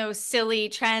doing those silly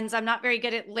trends. I'm not very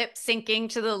good at lip syncing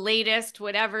to the latest,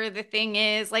 whatever the thing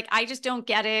is. Like, I just don't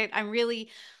get it. I'm really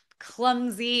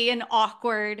clumsy and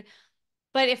awkward.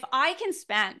 But if I can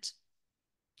spend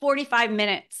 45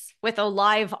 minutes with a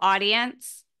live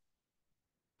audience,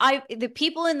 the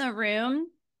people in the room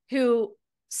who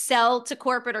sell to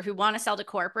corporate or who want to sell to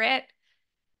corporate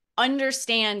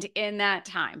understand in that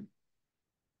time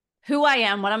who I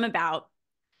am, what I'm about,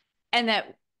 and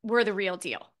that we're the real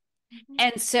deal.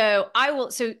 And so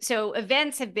so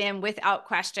events have been without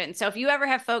question. So if you ever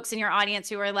have folks in your audience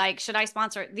who are like, should I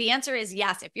sponsor? The answer is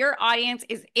yes. If your audience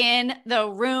is in the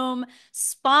room,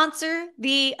 sponsor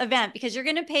the event, because you're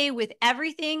going to pay with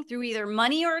everything through either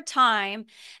money or time.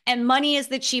 And money is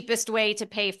the cheapest way to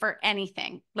pay for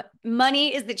anything.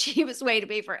 Money is the cheapest way to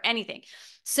pay for anything.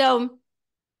 So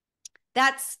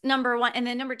that's number one. And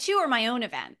then number two are my own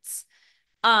events.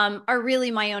 Are really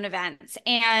my own events.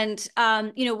 And,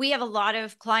 we have a lot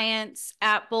of clients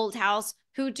at Bold House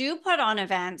who do put on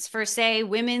events for, say,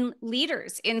 women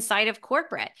leaders inside of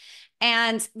corporate.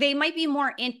 And they might be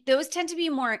those tend to be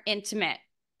more intimate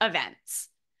events.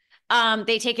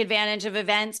 They take advantage of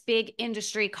events, big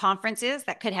industry conferences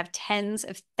that could have tens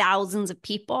of thousands of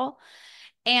people.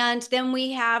 And then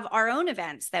we have our own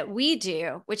events that we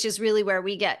do, which is really where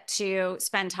we get to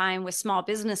spend time with small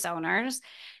business owners.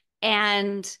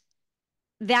 And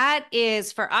that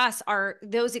is, for us,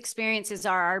 those experiences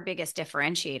are our biggest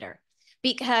differentiator,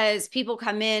 because people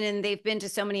come in and they've been to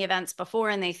so many events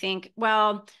before and they think,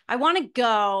 well, I want to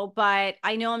go, but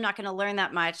I know I'm not going to learn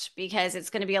that much because it's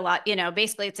going to be a lot,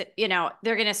 basically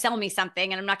they're going to sell me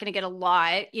something and I'm not going to get a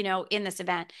lot, in this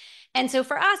event. And so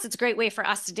for us, it's a great way for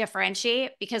us to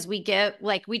differentiate, because we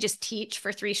just teach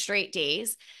for 3 straight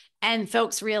days. And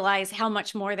folks realize how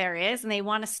much more there is, and they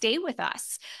want to stay with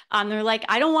us. They're like,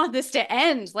 I don't want this to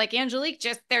end. Like, Angelique,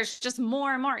 there's just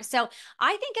more and more. So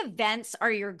I think events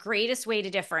are your greatest way to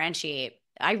differentiate.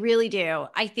 I really do.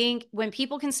 I think when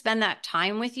people can spend that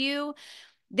time with you,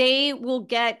 they will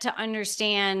get to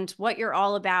understand what you're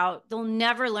all about. They'll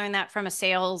never learn that from a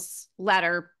sales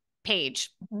letter page.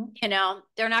 They're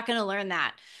not going to learn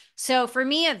that. So for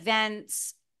me,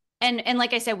 events, and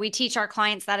like I said, we teach our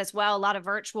clients that as well, a lot of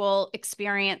virtual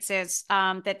experiences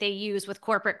that they use with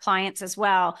corporate clients as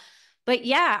well. But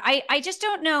yeah, I just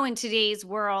don't know, in today's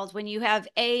world, when you have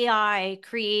AI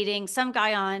creating, some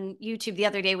guy on YouTube the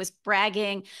other day was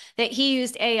bragging that he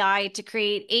used AI to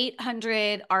create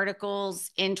 800 articles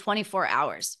in 24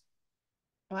 hours.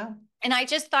 Wow. And I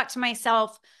just thought to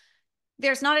myself,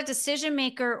 there's not a decision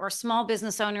maker or small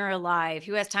business owner alive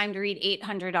who has time to read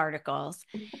 800 articles.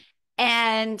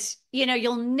 And,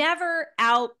 you'll never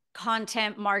out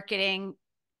content marketing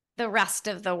the rest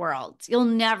of the world. You'll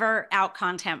never out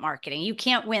content marketing. You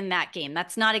can't win that game.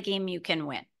 That's not a game you can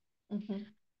win. Mm-hmm.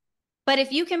 But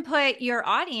if you can put your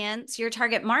audience, your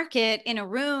target market, in a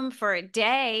room for a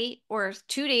day or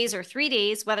 2 days or 3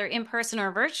 days, whether in person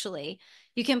or virtually,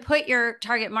 you can put your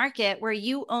target market where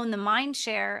you own the mind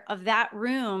share of that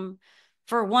room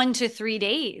for 1 to 3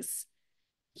 days.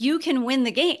 You can win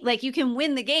the game. Like, you can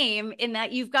win the game in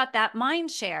that you've got that mind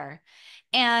share.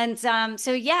 And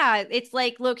so, yeah, it's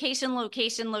like location,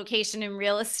 location, location in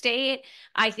real estate.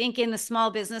 I think in the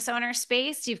small business owner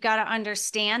space, you've got to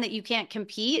understand that you can't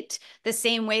compete the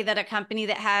same way that a company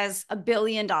that has $1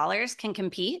 billion can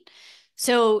compete.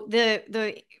 So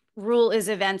the rule is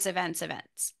events, events,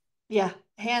 events. Yeah,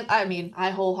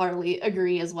 I wholeheartedly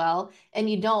agree as well. And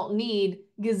you don't need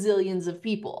gazillions of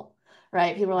people,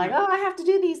 right? People are like, oh, I have to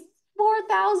do these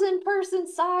 4,000 person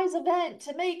size event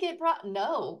to make it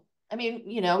no. I mean,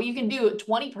 you can do a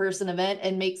 20-person event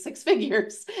and make 6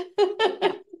 figures.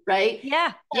 Yeah. Right?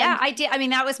 Yeah. Yeah, And I did. I mean,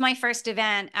 that was my first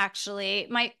event, actually.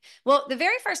 The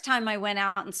very first time I went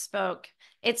out and spoke,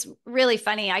 it's really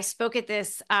funny. I spoke at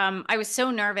this, I was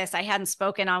so nervous. I hadn't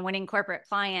spoken on winning corporate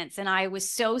clients, and I was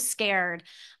so scared.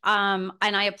 And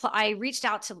I reached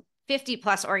out to 50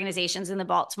 plus organizations in the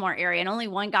Baltimore area, and only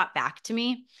one got back to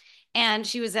me. And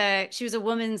she was a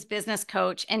woman's business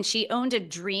coach, and she owned a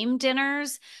Dream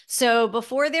Dinners. So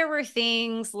before there were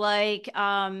things like,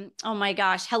 oh my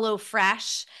gosh, Hello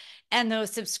Fresh and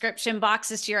those subscription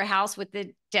boxes to your house with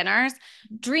the dinners,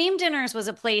 Dream Dinners was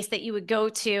a place that you would go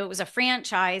to. It was a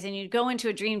franchise, and you'd go into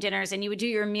a Dream Dinners and you would do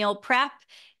your meal prep.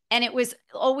 And it was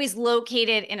always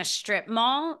located in a strip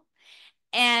mall.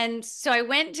 And so I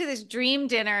went to this Dream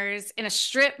Dinners in a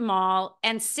strip mall,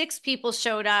 and 6 people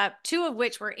showed up, 2 of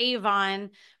which were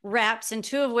Avon reps and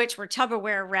 2 of which were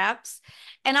Tupperware reps.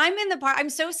 And I'm in the park. I'm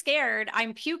so scared.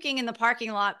 I'm puking in the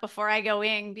parking lot before I go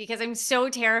in because I'm so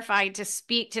terrified to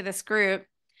speak to this group.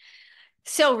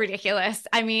 So ridiculous.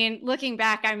 I mean, looking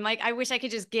back, I'm like, I wish I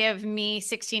could just give me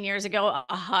 16 years ago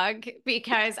a hug,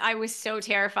 because I was so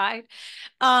terrified.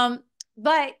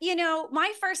 But,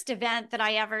 my first event that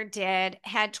I ever did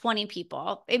had 20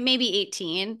 people, it maybe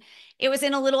 18. It was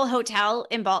in a little hotel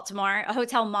in Baltimore, a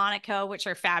Hotel Monaco, which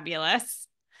are fabulous.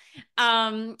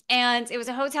 And it was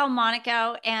a Hotel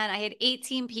Monaco, and I had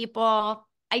 18 people.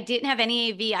 I didn't have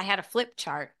any AV. I had a flip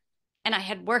chart and I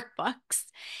had workbooks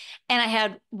and I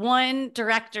had one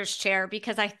director's chair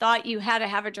because I thought you had to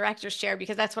have a director's chair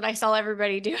because that's what I saw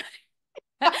everybody do.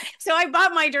 So I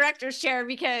bought my director's chair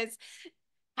because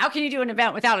how can you do an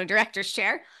event without a director's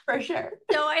chair? For sure.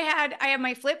 So I had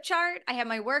my flip chart, I had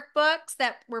my workbooks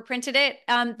that were printed then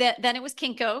it was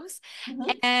Kinko's,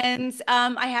 Mhm. and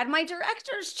I had my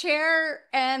director's chair,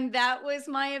 and that was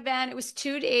my event. It was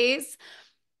 2 days,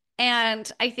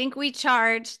 and I think we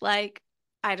charged like,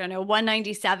 I don't know,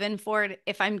 197 for it,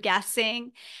 if I'm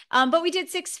guessing. But we did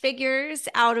six figures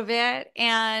out of it.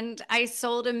 And I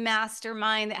sold a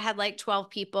mastermind that had like 12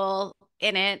 people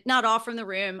in it, not all from the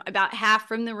room, about half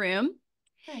from the room.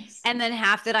 Nice. And then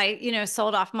half that I,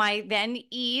 sold off my then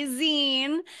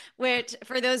e-zine, which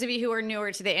for those of you who are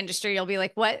newer to the industry, you'll be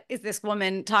like, what is this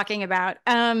woman talking about?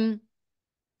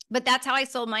 But that's how I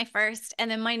sold my first. And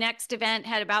then my next event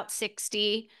had about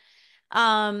 60.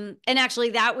 And actually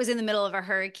that was in the middle of a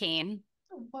hurricane.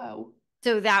 Oh, wow.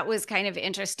 So that was kind of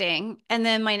interesting. And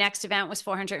then my next event was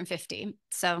 450.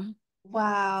 So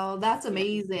Wow, that's yeah.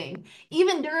 amazing.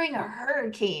 Even during a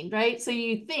hurricane, right? So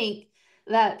you think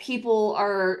that people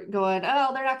are going,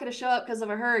 oh, they're not going to show up because of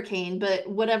a hurricane, but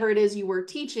whatever it is you were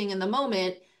teaching in the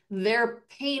moment, their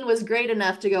pain was great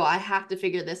enough to go, I have to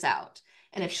figure this out.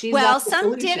 And if she's got Well, the some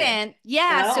solution, didn't.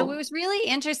 Yeah, so it oh, was really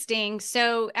interesting.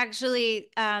 So actually,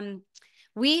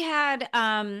 we had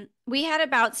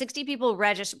about 60 people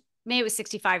register. Maybe it was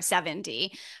 65,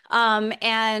 70.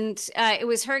 And it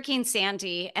was Hurricane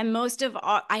Sandy. And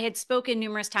I had spoken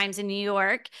numerous times in New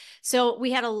York. So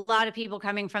we had a lot of people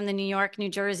coming from the New York, New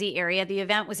Jersey area. The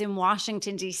event was in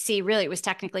Washington, D.C. Really, it was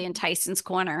technically in Tyson's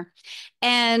Corner.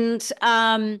 And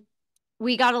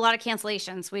we got a lot of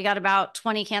cancellations. We got about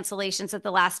 20 cancellations at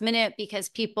the last minute because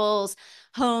people's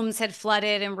homes had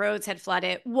flooded and roads had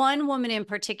flooded. One woman in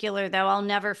particular, though, I'll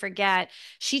never forget,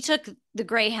 she took the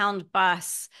Greyhound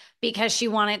bus because she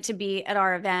wanted to be at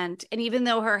our event. And even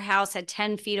though her house had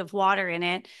 10 feet of water in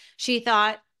it, she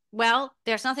thought, well,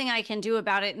 there's nothing I can do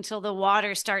about it until the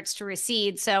water starts to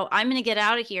recede. So I'm going to get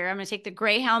out of here. I'm going to take the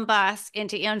Greyhound bus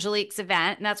into Angelique's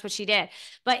event. And that's what she did.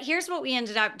 But here's what we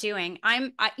ended up doing.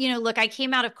 Look, I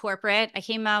came out of corporate.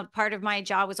 Part of my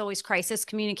job was always crisis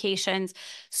communications.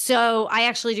 So I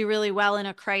actually do really well in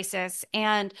a crisis.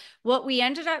 And what we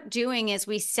ended up doing is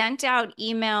we sent out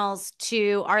emails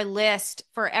to our list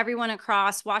for everyone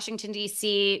across Washington,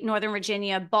 D.C., Northern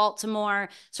Virginia, Baltimore,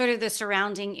 sort of the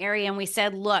surrounding area. And we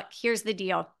said, look, here's the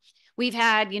deal. We've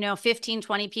had, 15,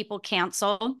 20 people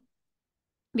cancel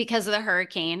because of the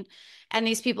hurricane. And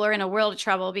these people are in a world of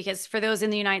trouble because for those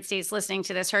in the United States listening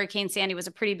to this, Hurricane Sandy was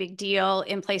a pretty big deal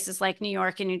in places like New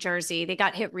York and New Jersey. They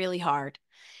got hit really hard.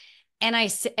 And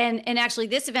actually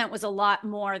this event was a lot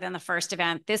more than the first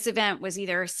event. This event was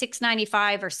either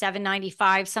 695 or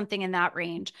 795, something in that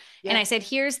range. And I yep, said,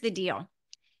 here's the deal.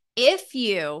 If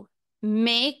you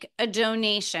make a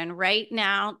donation right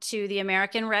now to the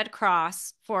American Red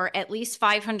Cross for at least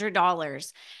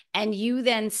 $500 and you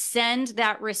then send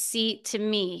that receipt to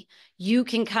me, you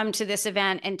can come to this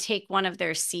event and take one of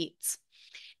their seats.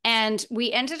 And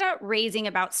we ended up raising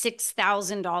about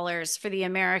 $6,000 for the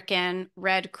American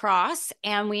Red Cross.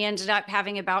 And we ended up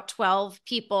having about 12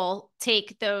 people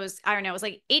take those, I don't know, it was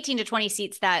like 18 to 20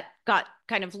 seats that got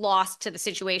kind of lost to the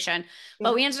situation. But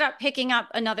yep, we ended up picking up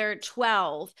another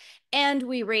 12. And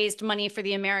we raised money for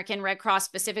the American Red Cross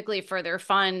specifically for their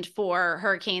fund for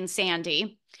Hurricane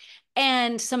Sandy.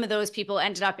 And some of those people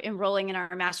ended up enrolling in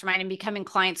our mastermind and becoming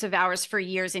clients of ours for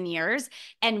years and years.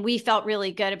 And we felt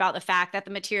really good about the fact that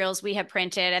the materials we had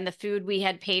printed and the food we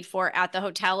had paid for at the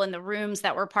hotel and the rooms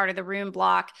that were part of the room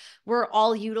block were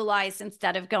all utilized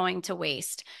instead of going to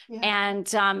waste. yeah.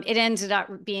 And it ended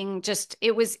up being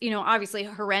it was, obviously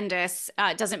horrendous.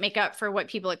 It doesn't make up for what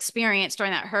people experienced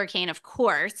during that hurricane, of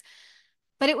course.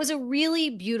 But it was a really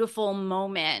beautiful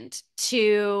moment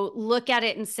to look at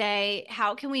it and say,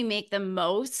 how can we make the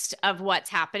most of what's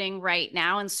happening right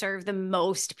now and serve the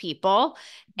most people?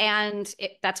 And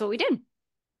that's what we did.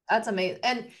 That's amazing.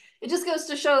 And it just goes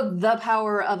to show the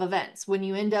power of events when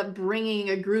you end up bringing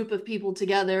a group of people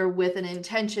together with an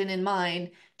intention in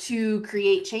mind to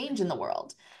create change in the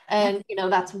world. Yeah.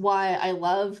 And, that's why I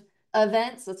love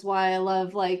events. That's why I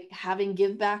love like having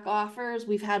give back offers.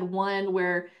 We've had one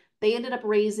where they ended up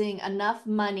raising enough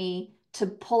money to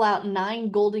pull out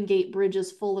 9 Golden Gate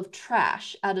bridges full of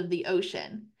trash out of the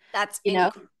ocean. That's you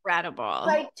know? incredible.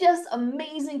 Like just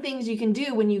amazing things you can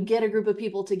do when you get a group of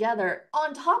people together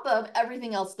on top of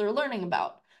everything else they're learning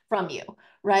about from you,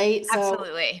 right? So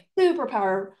Absolutely.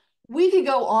 superpower. We could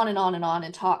go on and on and on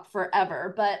and talk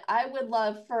forever, but I would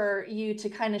love for you to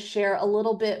kind of share a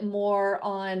little bit more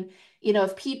on,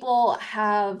 if people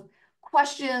have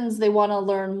questions, they want to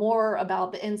learn more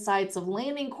about the insights of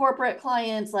landing corporate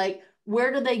clients, like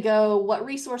where do they go? What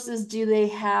resources do they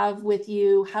have with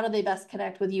you? How do they best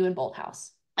connect with you in Bolt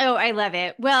House? Oh, I love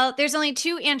it. Well, there's only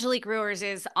two Angelique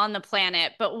Rewerses on the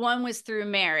planet, but one was through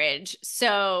marriage.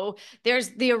 So there's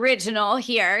the original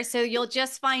here. So you'll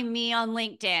just find me on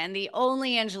LinkedIn, the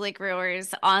only Angelique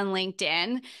Rewers on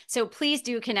LinkedIn. So please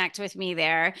do connect with me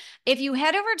there. If you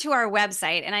head over to our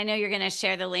website, and I know you're going to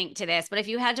share the link to this, but if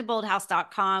you head to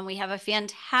bolthouse.com, we have a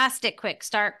fantastic quick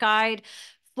start guide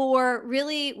for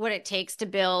really what it takes to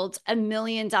build $1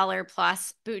 million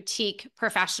plus boutique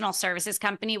professional services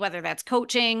company, whether that's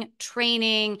coaching,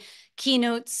 training,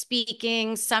 keynote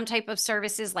speaking, some type of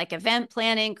services like event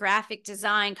planning, graphic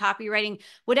design, copywriting,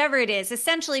 whatever it is.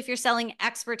 Essentially, if you're selling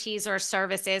expertise or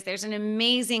services, there's an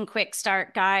amazing quick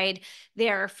start guide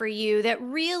there for you that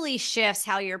really shifts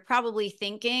how you're probably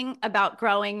thinking about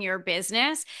growing your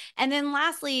business. And then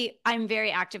lastly, I'm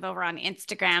very active over on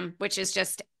Instagram, which is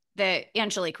just the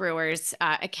Angelique Rewers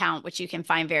account, which you can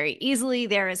find very easily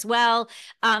there as well.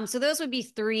 So those would be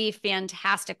three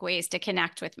fantastic ways to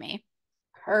connect with me.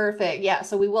 Perfect. Yeah.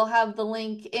 So we will have the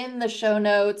link in the show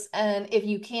notes. And if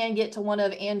you can get to one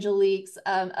of Angelique's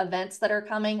events that are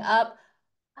coming up,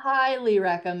 highly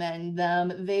recommend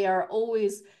them. They are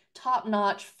always top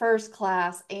notch, first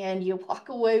class, and you walk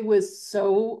away with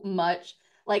so much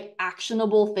like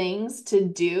actionable things to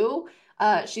do.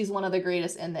 She's one of the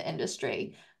greatest in the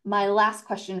industry. My last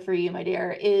question for you, my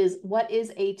dear, is what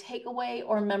is a takeaway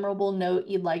or memorable note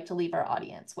you'd like to leave our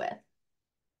audience with?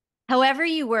 However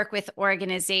you work with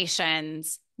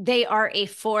organizations, they are a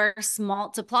force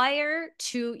multiplier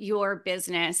to your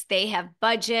business. They have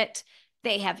budget,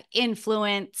 they have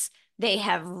influence, they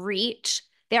have reach.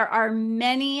 There are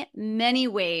many, many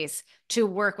ways to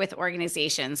work with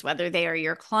organizations, whether they are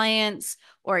your clients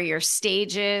or your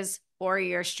stages or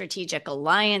your strategic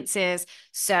alliances.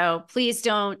 So please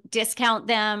don't discount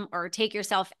them or take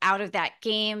yourself out of that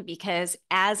game, because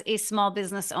as a small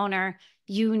business owner,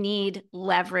 you need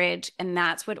leverage, and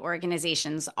that's what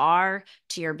organizations are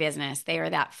to your business. They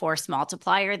are that force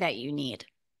multiplier that you need.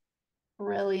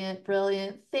 Brilliant,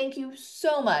 brilliant. Thank you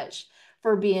so much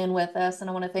for being with us. And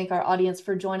I want to thank our audience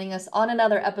for joining us on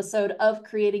another episode of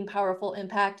Creating Powerful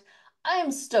Impact.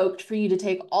 I'm stoked for you to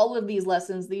take all of these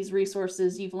lessons, these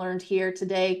resources you've learned here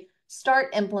today, start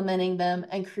implementing them,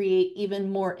 and create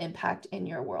even more impact in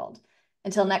your world.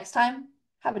 Until next time,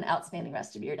 have an outstanding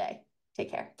rest of your day.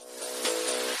 Take care.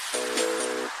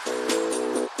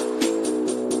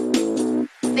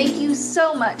 Thank you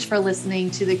so much for listening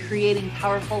to the Creating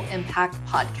Powerful Impact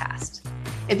podcast.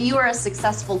 If you are a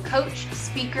successful coach,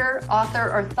 speaker,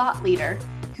 author, or thought leader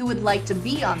who would like to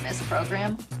be on this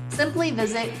program, simply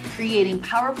visit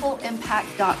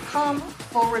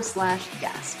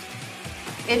creatingpowerfulimpact.com/guest.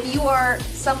 If you are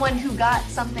someone who got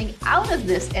something out of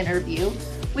this interview,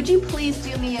 would you please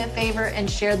do me a favor and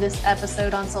share this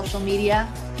episode on social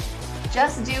media?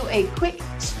 Just do a quick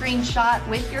screenshot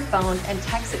with your phone and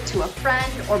text it to a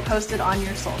friend or post it on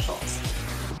your socials.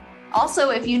 Also,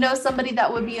 if you know somebody that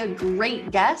would be a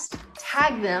great guest,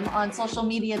 tag them on social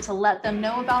media to let them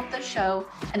know about the show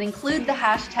and include the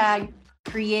hashtag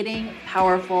Creating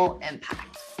Powerful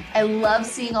Impact. I love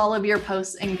seeing all of your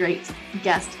posts and great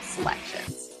guest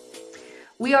selections.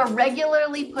 We are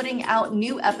regularly putting out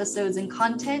new episodes and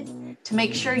content. To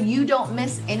make sure you don't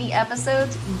miss any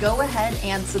episodes, go ahead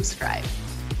and subscribe.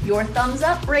 Your thumbs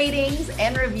up, ratings,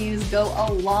 and reviews go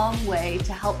a long way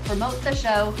to help promote the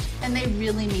show, and they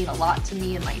really mean a lot to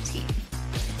me and my team.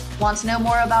 Want to know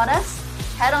more about us?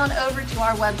 Head on over to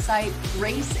our website,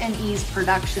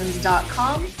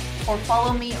 graceandeaseproductions.com, or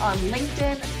follow me on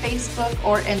LinkedIn, Facebook,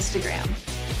 or Instagram.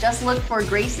 Just look for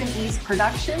Grace and Ease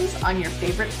Productions on your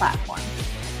favorite platform.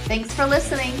 Thanks for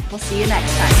listening. We'll see you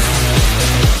next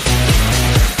time.